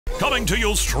Coming to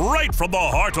you straight from the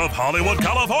heart of Hollywood,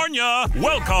 California,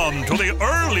 welcome to the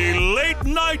Early Late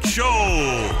Night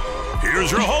Show.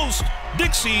 Here's your host,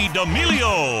 Dixie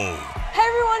D'Amelio. Hey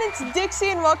everyone, it's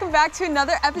Dixie and welcome back to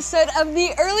another episode of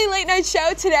the Early Late Night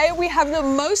Show. Today we have the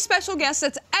most special guest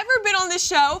that's ever been on this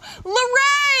show,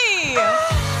 Larray!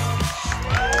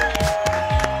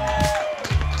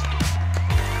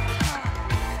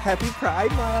 Happy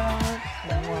Pride Month!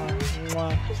 Mwah,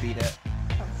 mwah. Beat it.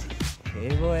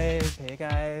 Hey boys, hey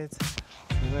guys.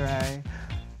 This is Larray.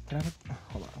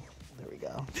 Hold on. There we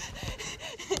go.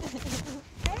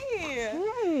 Hey!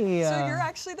 Hey! So you're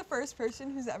actually the first person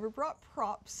who's ever brought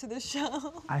props to the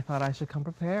show. I thought I should come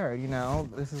prepared, you know?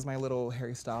 This is my little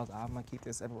Harry Styles album. I keep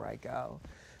this everywhere I go.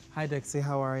 Hi Dixie,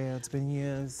 how are you? It's been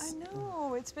years. I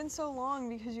know, it's been so long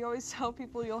because you always tell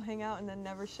people you'll hang out and then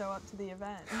never show up to the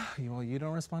event. Well, you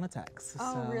don't respond to texts.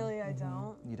 Oh, so, really? I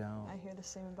don't? You don't? I hear the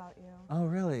same about you. Oh,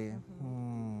 really?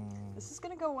 This is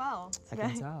gonna go well today. I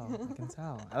can tell, I can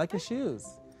tell. I like your shoes.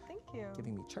 Thank you.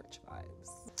 Giving me church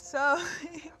vibes. So.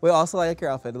 Wait, also I like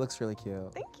your outfit. It looks really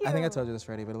cute. Thank you. I think I told you this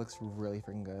already, but it looks really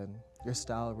freaking good. Your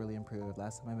style really improved.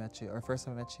 Last time I met you, or first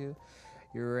time I met you,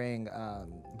 you were wearing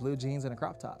blue jeans and a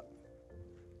crop top.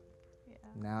 Yeah.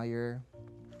 Now you're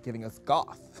giving us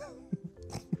goth.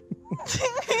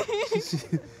 She's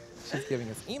giving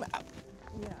us emo.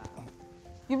 Yeah.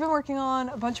 You've been working on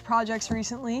a bunch of projects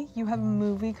recently. You have a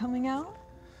movie coming out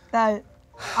that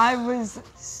I was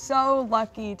so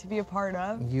lucky to be a part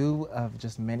of. You of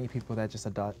just many people that just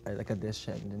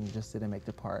auditioned and just didn't make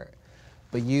the part,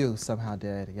 but you somehow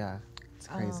did. Yeah, it's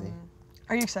crazy.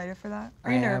 Are you excited for that?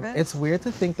 Are you nervous? It's weird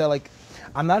to think that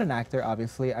I'm not an actor,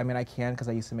 obviously. I mean, I can because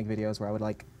I used to make videos where I would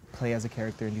play as a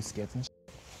character and do skits and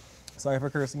Sorry for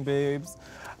cursing, babes.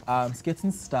 Skits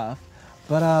and stuff.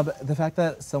 But the fact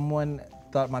that someone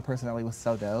thought my personality was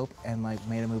so dope and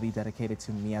made a movie dedicated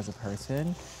to me as a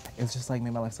person, it's just made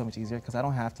my life so much easier because I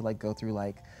don't have to go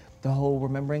through the whole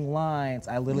remembering lines.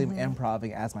 I literally am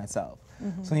improvising as myself.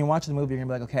 So when you watch the movie, you're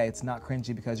gonna be okay, it's not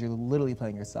cringy because you're literally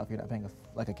playing yourself. You're not playing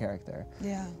a character.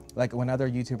 Yeah. When other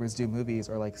YouTubers do movies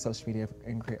or social media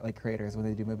creators, when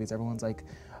they do movies, everyone's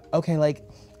okay,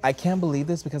 I can't believe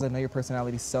this because I know your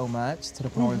personality so much to the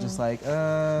point where it's just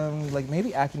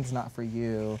maybe acting's not for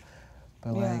you,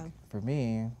 but for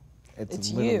me,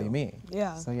 it's literally me.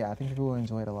 Yeah. So yeah, I think people will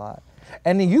enjoy it a lot.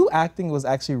 And you acting was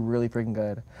actually really freaking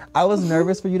good. I was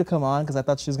nervous for you to come on because I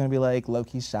thought she was gonna be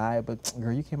low-key shy, but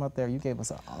girl, you came out there, you gave us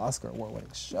an Oscar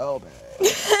award-winning show,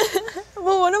 babe.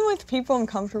 Well, when I'm with people I'm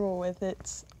comfortable with,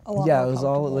 it's a lot Yeah, more it was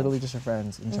all comfortable. literally just your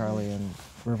friends, and Charlie and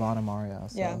Ravon and Mario.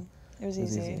 So Yeah, it was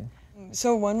easy.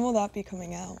 So when will that be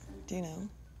coming out? Do you know?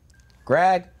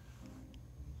 Greg.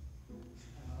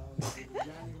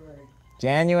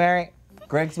 January.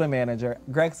 Greg's my manager.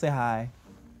 Greg, say hi.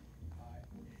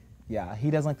 Yeah,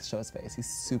 he doesn't like to show his face. He's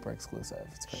super exclusive.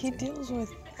 It's crazy. He deals with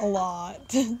a lot.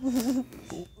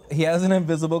 He has an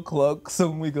invisible cloak, so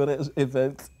when we go to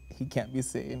events, he can't be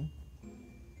seen.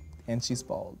 And she's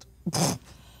bald.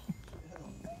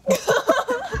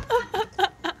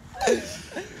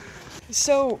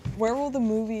 So where will the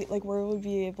movie, where will we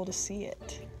be able to see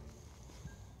it?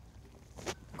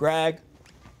 Greg.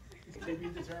 To be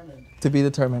determined. To be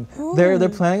determined. Ooh. They're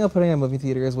planning on putting in movie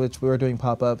theaters, which we were doing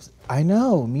pop-ups. I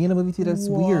know, me in a movie theater, it's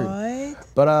weird. What?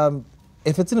 But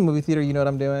if it's in a movie theater, you know what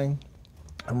I'm doing?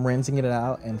 I'm renting it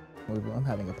out and I'm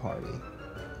having a party.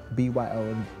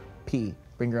 BYOP.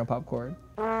 Bring your own popcorn.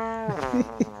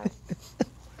 That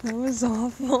was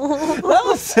awful. That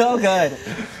was so good.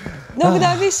 No, but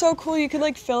that'd be so cool. You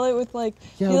could fill it with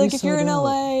Yeah, if you're in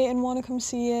LA and want to come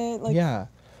see it. Yeah.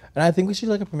 And I think we should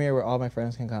do a premiere where all my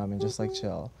friends can come and just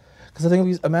chill. Because I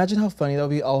think imagine how funny that would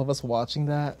be, all of us watching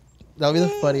that. That would be the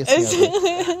funniest thing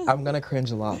ever. I'm gonna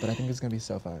cringe a lot, but I think it's gonna be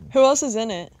so fun. Who else is in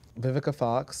it? Vivica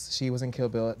Fox, she was in Kill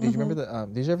Bill. Did you remember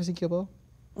did you ever see Kill Bill?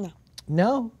 No.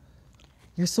 No?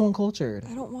 You're so uncultured.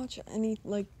 I don't watch any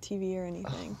TV or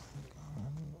anything.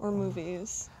 Or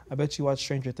movies. I bet you watch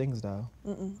Stranger Things though.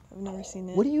 I've never seen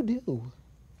it. What do you do?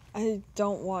 I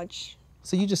don't watch.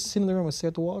 So you just sit in the room and stare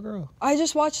at the wall, girl? I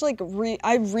just watch I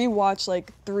rewatch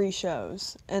 3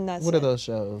 shows and that's What it. are those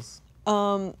shows? I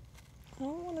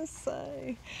don't want to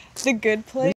say. The Good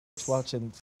Place.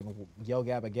 Watching Yo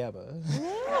Gabba Gabba.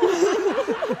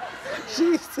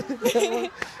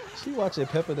 She watching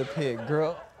Peppa the Pig.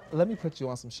 Girl, let me put you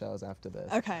on some shows after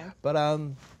this. Okay. But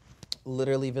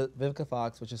literally Vivica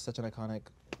Fox, which is such an iconic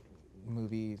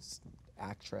movie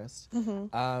actress.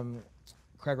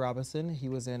 Craig Robinson, he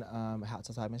was in Hot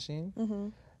Tub Time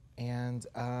Machine. And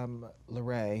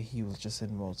Larray, he was just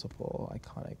in multiple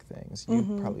iconic things.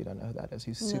 You probably don't know who that is.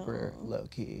 He's super low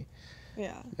key.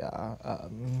 Yeah. Yeah.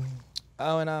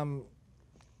 Oh, and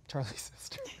Charlie's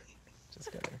sister.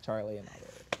 Just kidding. Charlie and all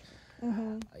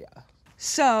that. Yeah.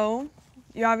 So,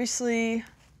 you obviously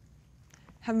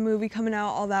have a movie coming out,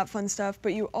 all that fun stuff,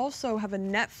 but you also have a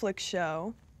Netflix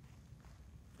show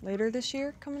later this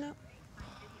year coming out.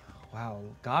 Wow.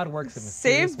 God works in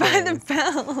mysterious Saved by the ways.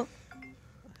 Bell.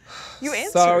 You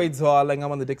answered. Sorry, darling.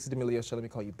 I'm on the Dixie D'Amelio show. Let me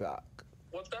call you back.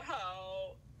 What the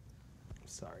hell?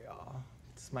 Sorry, y'all.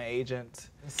 It's my agent.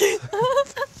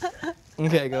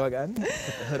 Okay, go again. Put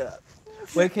the hood up.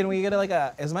 Wait, can we get like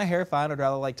a? Is my hair fine, or do I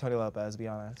look like Tony Lopez? Be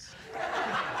honest.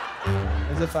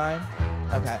 Is it fine?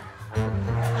 Okay.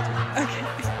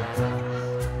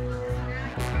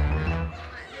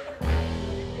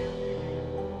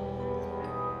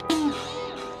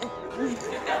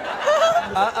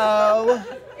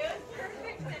 Uh-oh.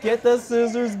 Get the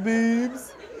scissors,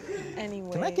 beebs.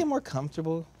 Anyway. Can I get more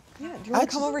comfortable? Yeah, do you want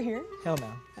to come over here? Hell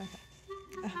no.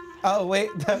 Oh, wait.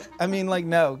 I mean, like,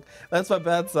 no. That's my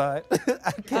bad side.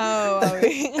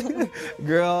 Oh.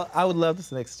 Girl, I would love to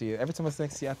sit next to you. Every time I sit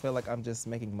next to you, I feel like I'm just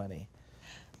making money.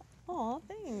 Aw,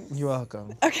 thanks. You're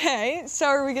welcome. Okay, so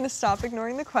are we going to stop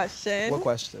ignoring the question? What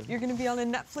question? You're going to be on a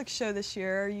Netflix show this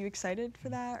year. Are you excited for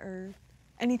that, or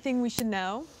anything we should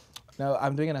know? No,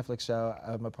 I'm doing a Netflix show.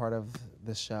 I'm a part of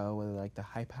the show with, like, the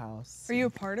Hype House. Are you a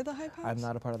part of the Hype House? I'm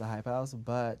not a part of the Hype House,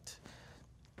 but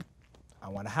I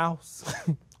want a house.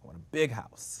 I want a big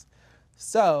house.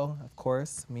 So, of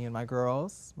course, me and my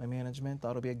girls, my management,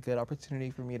 thought it would be a good opportunity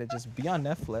for me to just be on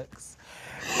Netflix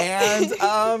and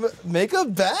make a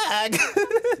bag.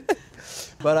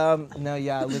 But no,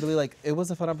 yeah, literally, like, it was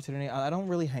a fun opportunity. I don't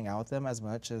really hang out with them as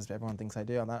much as everyone thinks I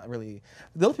do. I'm not really.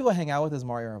 The only people I hang out with is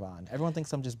Mario and Ravon. Everyone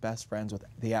thinks I'm just best friends with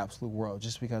the absolute world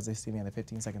just because they see me on the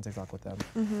 15-second TikTok with them,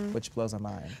 which blows my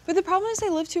mind. But the problem is they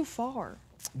live too far.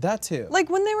 That too. Like,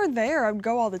 when they were there, I would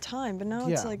go all the time, but now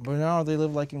it's like... but now they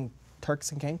live, like, in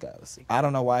Turks and Caicos. I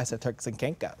don't know why I said Turks and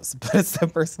Caicos, but it's the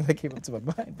first thing that came up to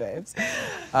my mind, babes.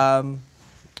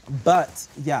 But,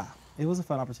 yeah, it was a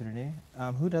fun opportunity.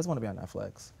 Who does want to be on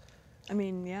Netflix? I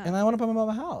mean, yeah. And I want to buy my mom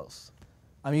a house.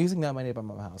 I'm using that money to buy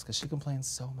my mom a house because she complains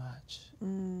so much.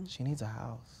 She needs a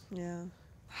house. Yeah.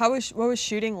 What was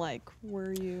shooting like?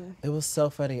 Were you... It was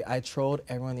so funny. I trolled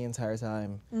everyone the entire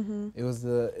time. It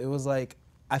was like,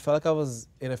 I felt like I was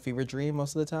in a fever dream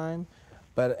most of the time,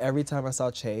 but every time I saw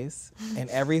Chase, and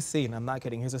every scene, I'm not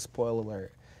kidding, here's a spoiler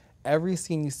alert. Every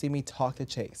scene you see me talk to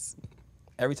Chase,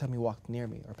 every time he walked near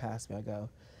me or past me, I go,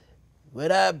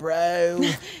 "What up, bro?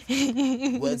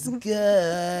 What's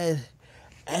good?"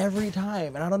 Every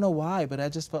time, and I don't know why, but I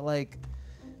just felt like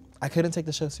I couldn't take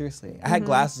the show seriously. I had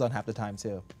glasses on half the time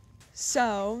too.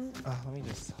 So... Oh, let me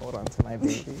just hold on to my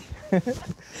baby.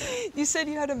 You said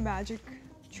you had a magic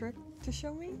trick to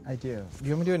show me? I do. You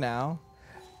want me to do it now?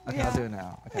 Okay, Yeah. I'll do it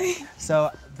now. Okay.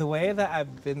 So the way that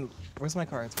I've been, where's my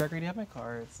cards? Gregory, do you have my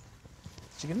cards?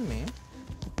 Did you give them to me?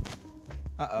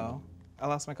 Uh-oh, I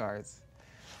lost my cards.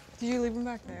 Did you leave them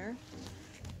back there?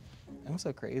 I'm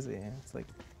so crazy. It's like,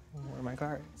 where are my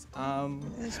cards?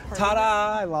 It's part of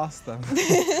Ta-da! I lost them.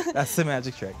 That's the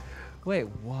magic trick. Wait,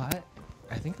 what?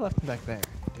 I think I left them back there.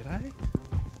 Did I?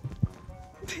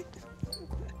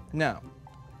 No.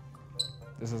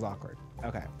 This is awkward.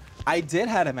 Okay. I did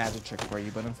have a magic trick for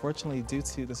you, but unfortunately, due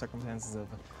to the circumstances of,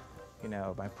 you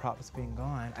know, my props being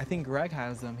gone, I think Greg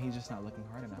has them. He's just not looking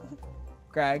hard enough.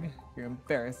 Greg, you're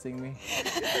embarrassing me.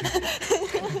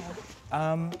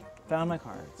 Found my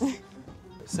cards.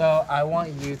 So I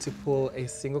want you to pull a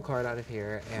single card out of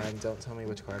here, and don't tell me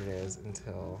which card it is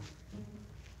until,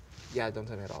 yeah, don't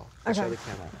tell me at all. I'll show the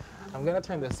camera. I'm gonna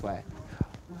turn this way.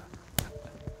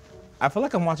 I feel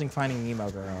like I'm watching Finding Nemo,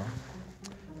 girl.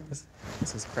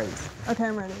 This is crazy. Okay,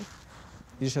 I'm ready.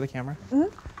 You just show the camera?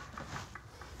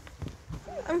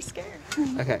 I'm scared.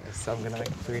 Okay, so I'm gonna make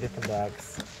 3 different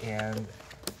decks, and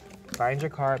find your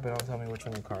card, but don't tell me which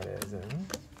one your card is in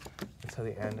until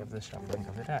the end of the shuffling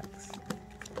of the decks.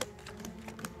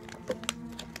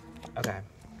 Okay,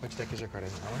 which deck is your card in?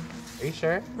 That one? Are you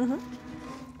sure?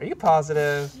 Are you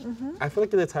positive? I feel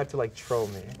like you're the type to like troll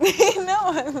me. No,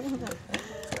 I'm not.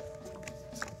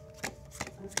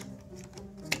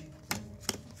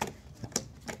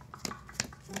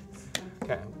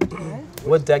 Okay.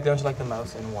 What deck don't you like the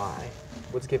most and why?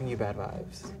 What's giving you bad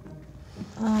vibes?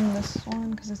 This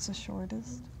one, because it's the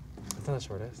shortest. It's not the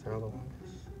shortest, they're all the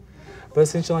longest. But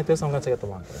since you like this, I'm gonna take out the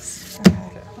longest.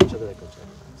 Okay. Which other deck would you like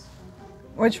the most?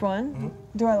 Which one?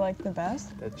 Do I like the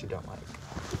best? That you don't like.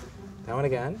 That one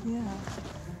again? Yeah.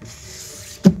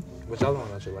 Which other one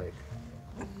don't you like?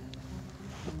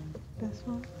 This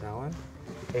one? That one?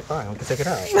 Okay, fine, we can take it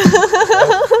out.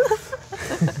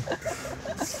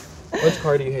 Which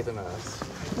car do you hate the most?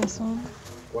 This one.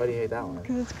 Why do you hate that one?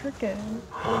 Because it's crooked.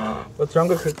 What's wrong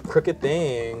with crooked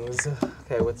things?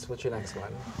 Okay, what's your next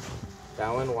one?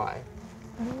 That one, why?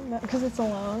 I don't know. Because it's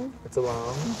alone. It's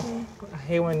alone? I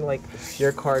hate when, like,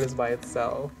 your card is by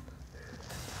itself.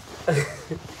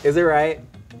 Is it right?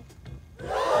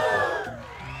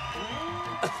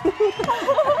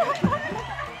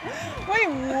 Wait,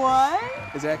 what?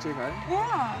 Is it actually your card?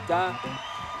 Yeah. Duh.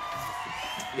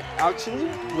 Yeah, actually,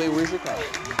 wait, where's your card?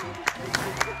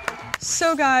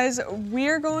 So guys,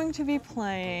 we're going to be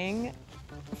playing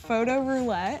Photo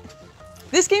Roulette.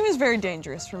 This game is very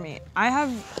dangerous for me. I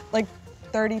have like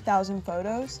 30,000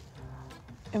 photos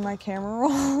in my camera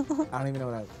roll. I don't even know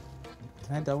what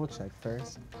can I double check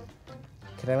first?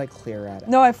 Can I like clear at it?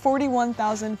 No, I have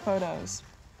 41,000 photos.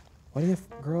 What do you,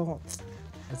 girl?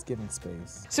 It's giving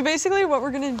space. So basically what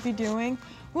we're gonna be doing,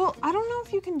 well, I don't know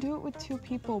if you can do it with 2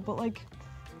 people, but like.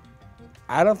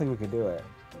 I don't think we could do it.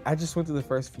 I just went through the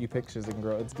first few pictures and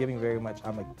girl, it's giving very much,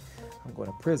 I'm like, I'm going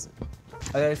to prison.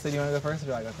 Okay, so do you wanna go first or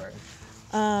do I go first?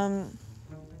 Well,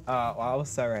 I was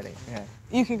so ready. Okay.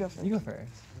 You can go first. You go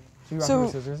first. Should we rock, paper,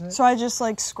 scissors it? So I just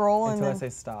like scroll Until and I then. say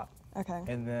stop. Okay.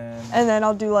 And then. And then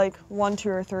I'll do like 1, 2,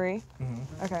 or 3.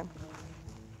 Mm-hmm. Okay.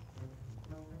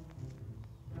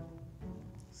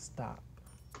 Stop.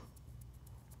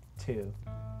 2.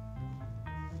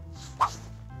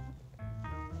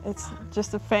 It's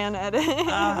just a fan edit.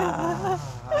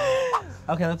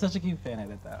 Okay, let's such a cute fan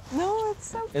edit though. No, it's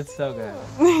so cute. It's so good.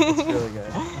 It's really good.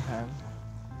 Okay.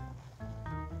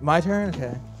 My turn?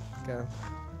 Okay. Go.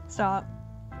 Stop.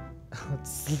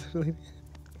 It's literally.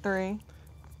 3.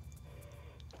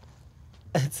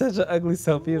 It's such an ugly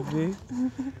selfie of me.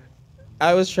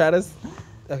 I was trying to.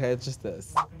 Okay, it's just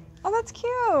this. Oh, that's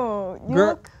cute. You Girl,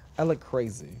 look. I look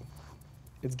crazy.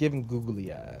 It's giving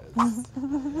googly eyes.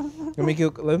 Let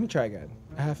me try again.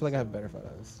 I feel like I have better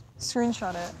photos.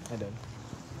 Screenshot it. I did.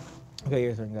 Okay,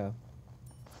 your turn, go.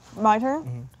 My turn?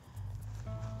 Mm-hmm.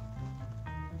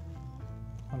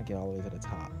 I want to get all the way to the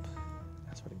top.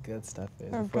 That's where the good stuff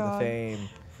is. Oh, Before God. the fame.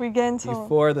 If we get into.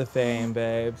 Before the fame,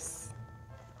 babes.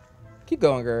 Keep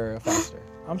going, girl. Faster.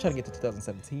 I'm trying to get to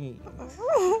 2017.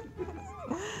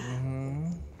 Mm-hmm.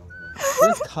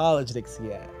 Where's college,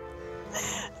 Dixie at?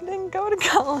 I didn't go to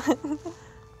college.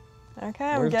 Okay,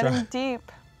 I'm Where's getting deep.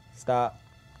 Stop.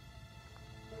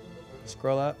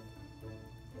 Scroll up.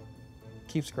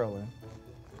 Keep scrolling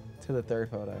to the 3rd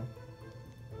photo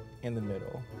in the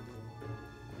middle.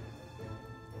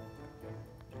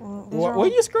 What are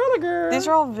you scrolling, girl? These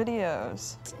are all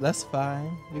videos. That's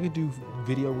fine. You could do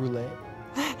video roulette.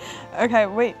 Okay,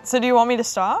 wait. So do you want me to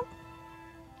stop?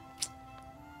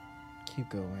 Keep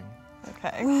going.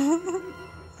 Okay.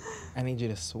 I need you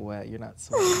to sweat. You're not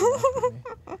sweating enough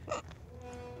for me.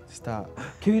 Stop.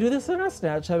 Can we do this on our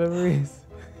Snapchat memories?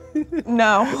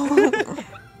 No.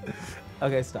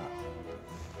 Okay, stop.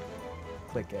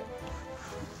 Click it.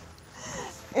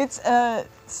 It's a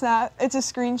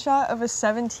screenshot of a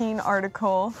 17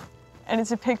 article, and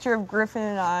it's a picture of Griffin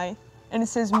and I, and it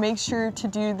says, "Make sure to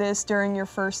do this during your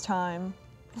first time."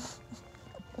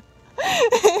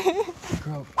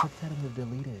 Girl, put that in the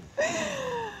deleted.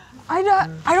 I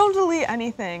don't delete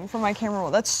anything from my camera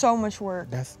roll. That's so much work.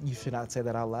 You should not say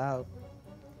that out loud.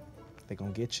 They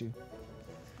gonna get you.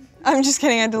 I'm just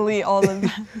kidding. I delete all of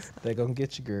that. They gonna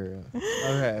get you, girl.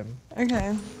 Okay.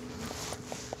 Okay.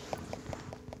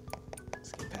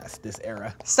 Let's get past this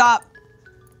era. Stop.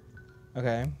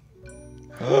 Okay.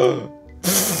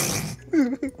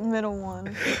 Middle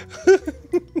one.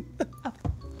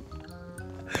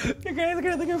 You guys are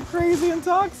gonna think I'm crazy and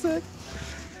toxic.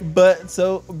 But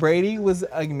so Brady was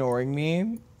ignoring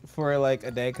me for like a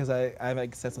day because I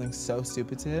like said something so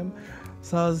stupid to him.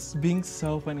 So I was being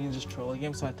so funny and just trolling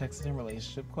him. So I texted him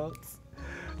relationship quotes.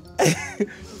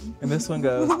 And this one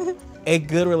goes, a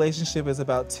good relationship is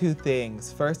about 2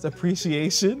 things. First,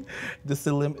 appreciation, the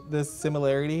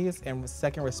similarities, and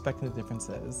second, respecting the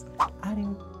differences. I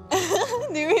didn't.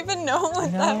 Do you even know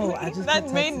what that means?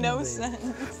 That made no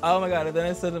sense. Oh my God, and then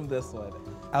I sent him this one.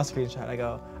 I'll screenshot. I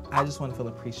go, I just want to feel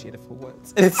appreciated for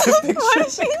once. And it's a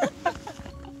picture.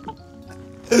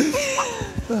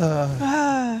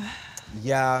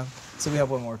 Yeah, so we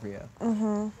have one more for you.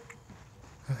 Mm-hmm.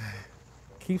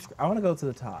 Okay. I want to go to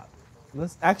the top.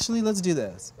 Let's do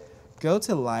this. Go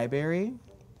to library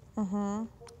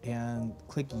and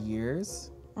click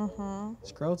years.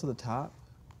 Scroll to the top.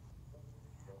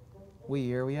 What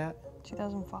year are we at?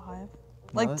 2005. No,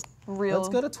 Like real. Let's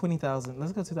go to 20,000.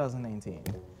 Let's go 2019.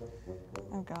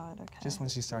 Oh God. Okay. Just when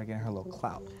she started getting her little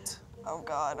clout. Oh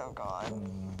God. Oh God.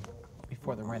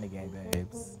 Before the renegade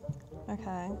babes.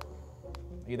 Okay.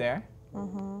 You there?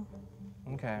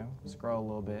 Okay, scroll a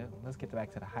little bit. Let's get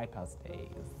back to the hype house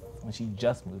days when she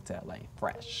just moved to LA,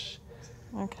 fresh.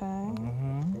 Okay.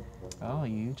 Oh,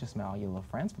 you just met all your little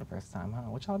friends for the first time, huh?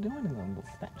 What y'all doing in them little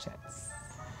Snapchats?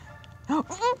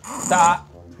 Stop.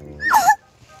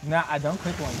 Nah, I don't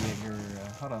click on you, girl.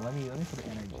 Hold on, let me put the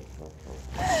energy.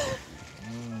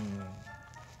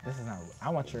 This is not. I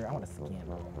want a skin.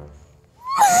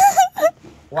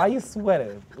 Why are you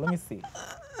sweating? Let me see.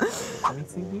 Let me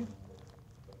see you.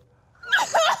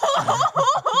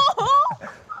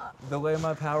 The way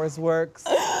my powers works.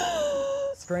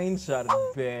 Screenshot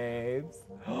it, babes.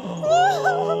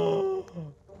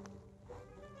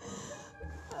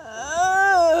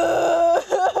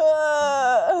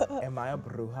 Am I a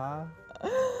bruja?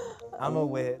 I'm a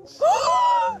witch.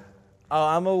 Oh,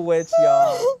 I'm a witch,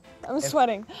 y'all. I'm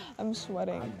sweating. I'm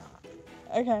sweating. I'm not.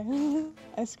 Okay.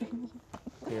 I screamed.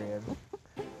 Period.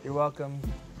 You're welcome.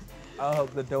 Oh,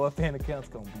 the Doa fan account's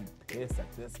gonna be pissed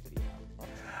at this video.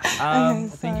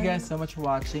 Thank you guys so much for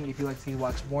watching. If you'd like to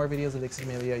watch more videos of Dixie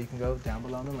D'Amelio, you can go down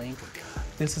below in the link.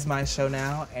 This is my show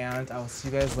now, and I will see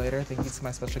you guys later. Thank you to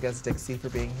my special guest, Dixie, for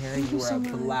being here. You were a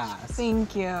blast.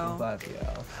 Thank you. Love you.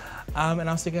 And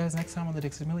I'll see you guys next time on the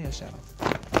Dixie D'Amelio Show.